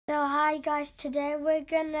Hi guys, today we're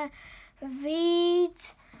gonna read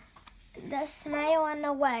The Snail and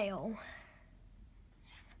the Whale.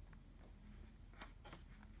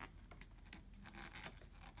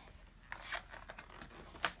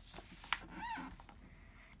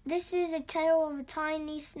 This is a tale of a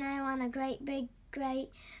tiny snail and a great big grey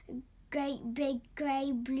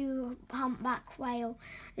blue humpback whale.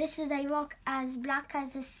 This is a rock as black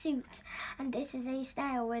as a suit, and this is a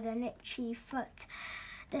snail with an itchy foot.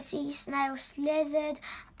 The sea snail slithered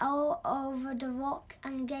all over the rock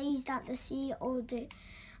and gazed at the sea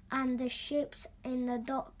and the ships in the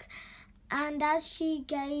dock. And as she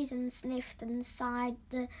gazed and sniffed and sighed,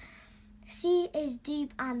 the sea is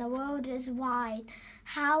deep and the world is wide.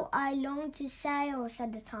 How I long to sail,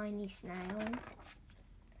 said the tiny snail.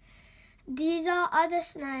 These are other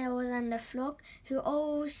snails in the flock who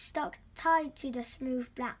all stuck tight to the smooth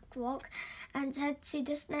black rock and said to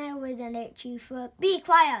the snail with an itchy foot, "Be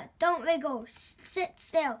quiet, don't wriggle, sit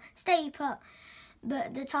still, stay put."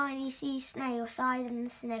 But the tiny sea snail sighed and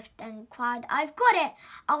sniffed and cried, "I've got it,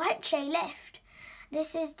 I'll hitch a lift."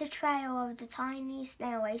 This is the trail of the tiny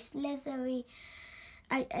snail, a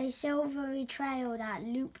silvery trail that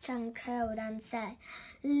looped and curled and said,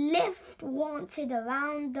 "Lift wanted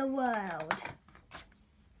around the world."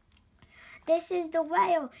 This is the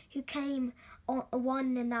whale who came on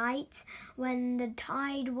one night when the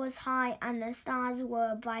tide was high and the stars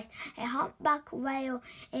were bright. A humpback whale,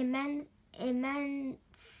 immensely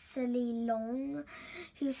long,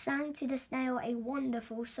 who sang to the snail a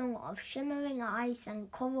wonderful song of shimmering ice and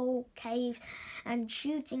coral caves and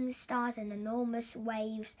shooting stars and enormous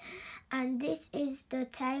waves. And this is the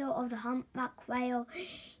tale of the humpback whale.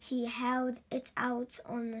 He held it out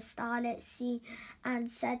on the starlit sea and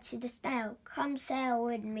said to the snail, "Come sail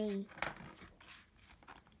with me."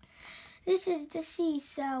 This is the sea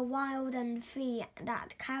sail, wild and free,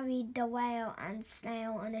 that carried the whale and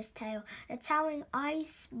snail on his tail. The towering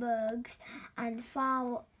icebergs and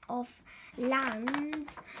far-off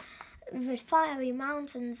lands, with fiery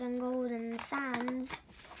mountains and golden sands.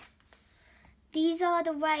 These are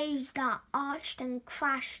the waves that arched and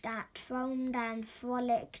crashed, that foamed and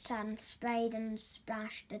frolicked and sprayed and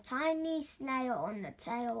splashed the tiny snail on the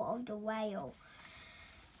tail of the whale.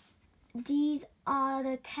 These are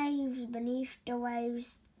the caves beneath the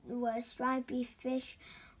waves, where stripy fish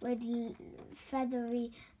with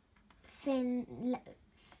feathery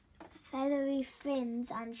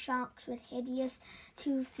fins and sharks with hideous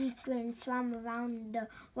toothy grins swam around the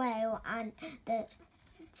whale and the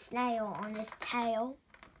snail on his tail.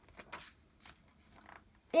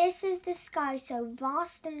 This is the sky, so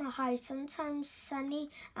vast and high, sometimes sunny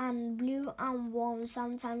and blue and warm,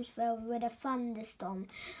 sometimes filled with a thunderstorm,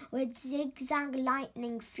 with zigzag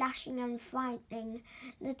lightning flashing and frightening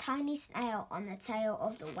the tiny snail on the tail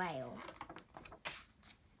of the whale.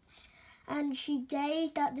 And she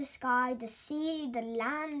gazed at the sky, the sea, the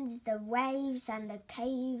lands, the waves, and the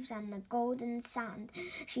caves, and the golden sand.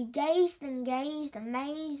 She gazed and gazed,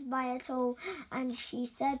 amazed by it all, and she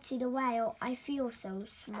said to the whale, "I feel so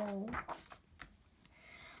small."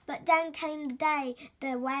 But then came the day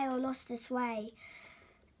the whale lost its way.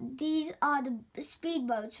 These are the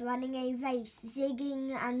speedboats running a race,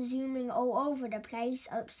 zigging and zooming all over the place,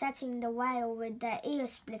 upsetting the whale with their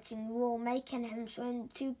ear-splitting roar, making him swim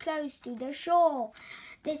too close to the shore.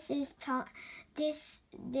 This is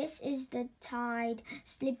the tide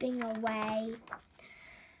slipping away,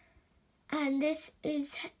 and this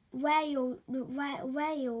is whale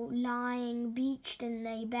lying beached in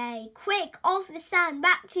a bay. "Quick, off the sand,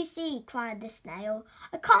 back to sea," cried the snail.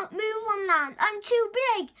 "I can't move on land, I'm too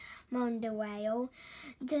big," moaned the whale.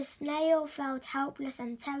 The snail felt helpless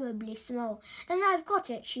and terribly small. "Then I've got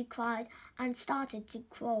it," she cried, and started to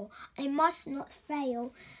crawl. "I must not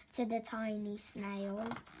fail," said the tiny snail.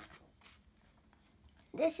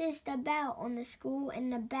 This is the bell on the school in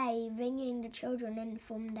the bay, ringing the children in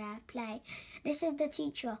from their play. This is the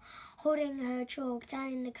teacher holding her chalk,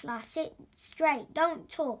 telling the class, "Sit straight, don't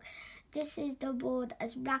talk." This is the board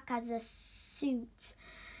as black as a suit.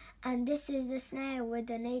 And this is the snail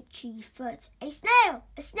with an itchy foot. "A snail!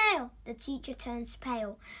 A snail!" The teacher turns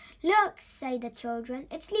pale. "Look," say the children,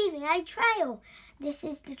 "it's leaving a trail." This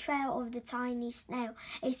is the trail of the tiny snail,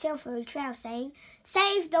 a silvery trail saying,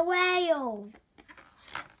 "Save the whale!"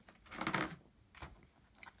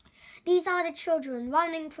 These are the children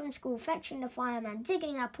running from school, fetching the fireman,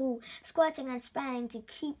 digging a pool, squirting and spraying to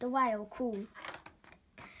keep the whale cool.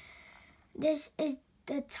 This is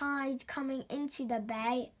the tide coming into the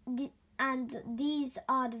bay, and these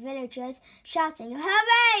are the villagers shouting,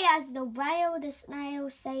 "Hooray!" as the whale, the snail,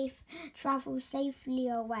 travels safely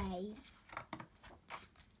away.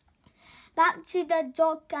 Back to the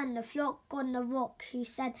dog and the flock on the rock, who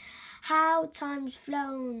said, "How time's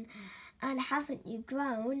flown, and haven't you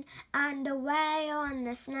grown?" And the whale and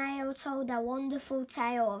the snail told a wonderful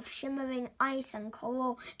tale of shimmering ice and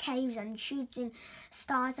coral caves and shooting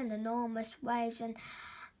stars and enormous waves, and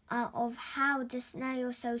of how the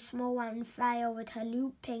snail, so small and frail, with her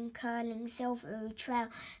looping, curling, silvery trail,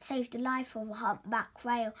 saved the life of a humpback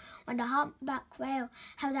whale. When the humpback whale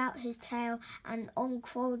held out his tail, and on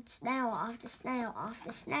crawled snail after snail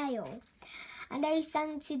after snail. And they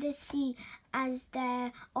sang to the sea as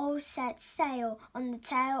they all set sail on the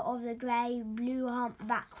tail of the grey blue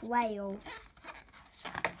humpback whale.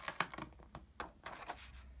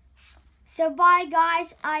 So bye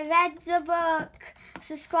guys, I read the book.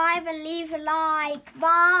 Subscribe and leave a like.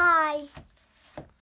 Bye.